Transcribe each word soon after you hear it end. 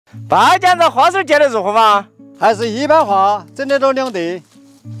八件子花生煎得如何嘛？还是一般化，整得到2对，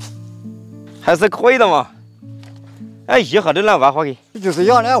还是可以的嘛。哎，一下都能挖花去。你就是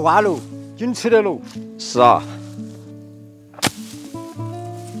要那挖喽，紧吃得喽。是啊。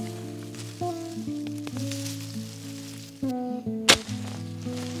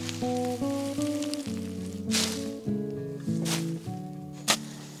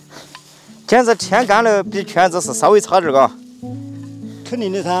简直天干了，比全子是稍微差点嘎。肯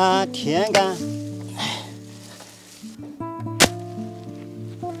定的噻，天干。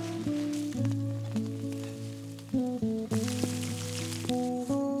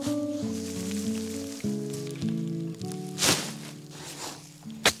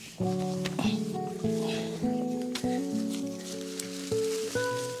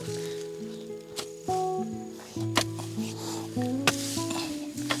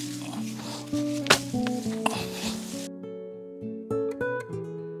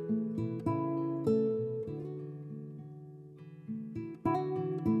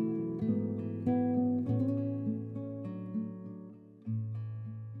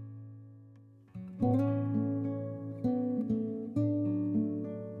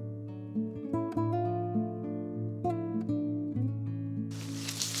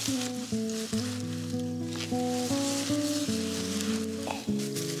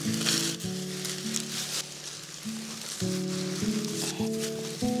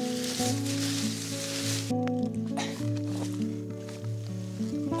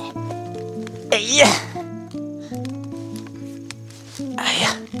哎呀，哎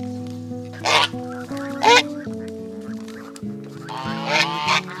呀，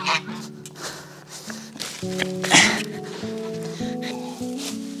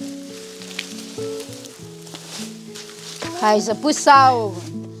还是不少。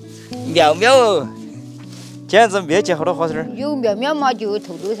妙妙哦，简直没结好多花生儿。有苗苗嘛就有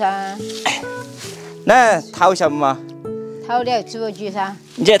头头噻，那淘下不嘛？淘点猪肉鸡噻。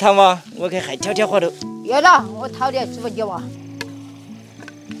你去淘嘛？我去还挑挑花头。要了，我淘点猪肉鸡哇。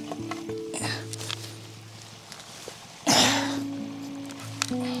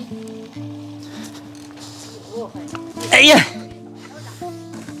哎呀！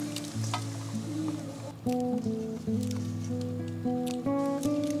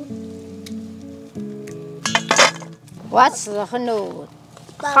哇，吃很喽，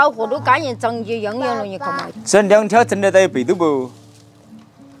好货都干净，长起样样了，你看嘛。整2条整得到100多不？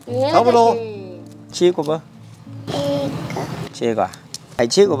差不多。切过不？切过，还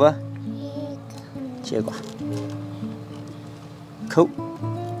切过不？切过。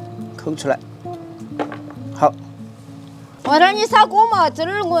抠出来。好。我让你烧锅嘛，这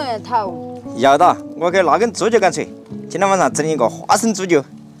儿我淘。要的，我给拿根猪脚干脆。今天晚上整一个花生猪脚。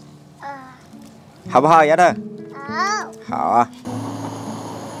好不好，丫头？好啊。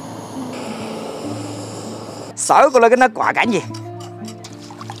烧过了，给它刮干净。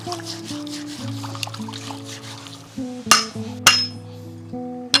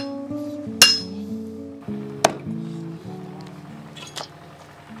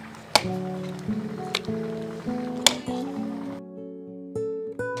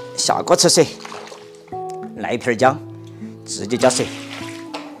下锅吃水，来一瓶姜，直接加水。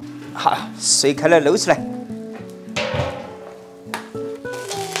好，水开了漏出来。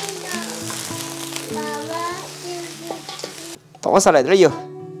多少来点油，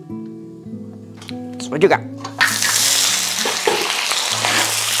猪脚干，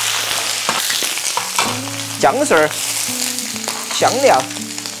姜丝儿，香料，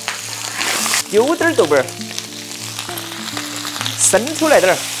丢点豆瓣儿，生抽来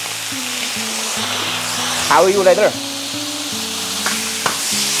点儿，蚝油来点儿，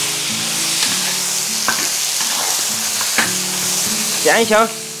鲜香，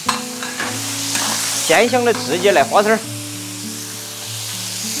鲜香的直接来花生儿。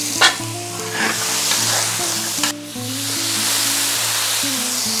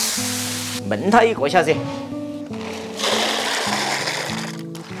焖它1个小时。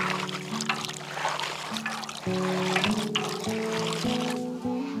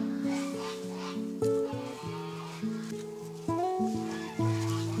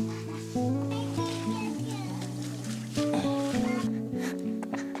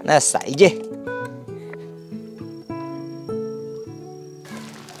来晒去。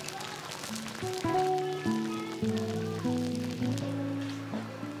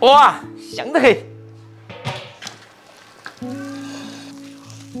哇，香得很。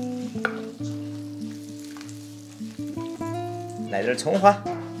来点葱花。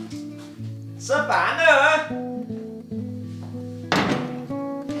吃饭了。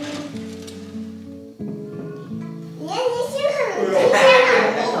年纪轻很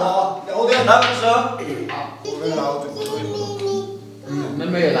来老师。好，我们老子可以。妹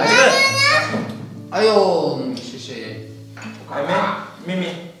妹来。哎呦，谢谢。妹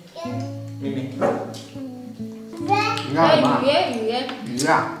妹。你看什么？鱼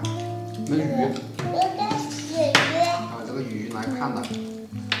啊？没鱼。啊，这个鱼来看的。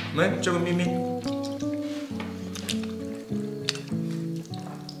没，这个咪咪。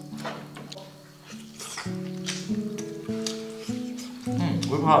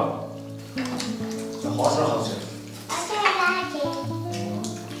微泡。这花生好吃。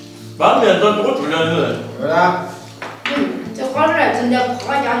拌面都多住两个人。对啊。这花生来真的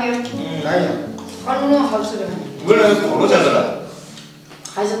趴下去。哎呀。花生好吃的很。为了过路才是了。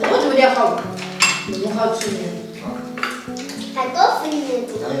还是多做点好，那么好吃的。还多付一点。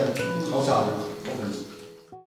哎呀，好啥子？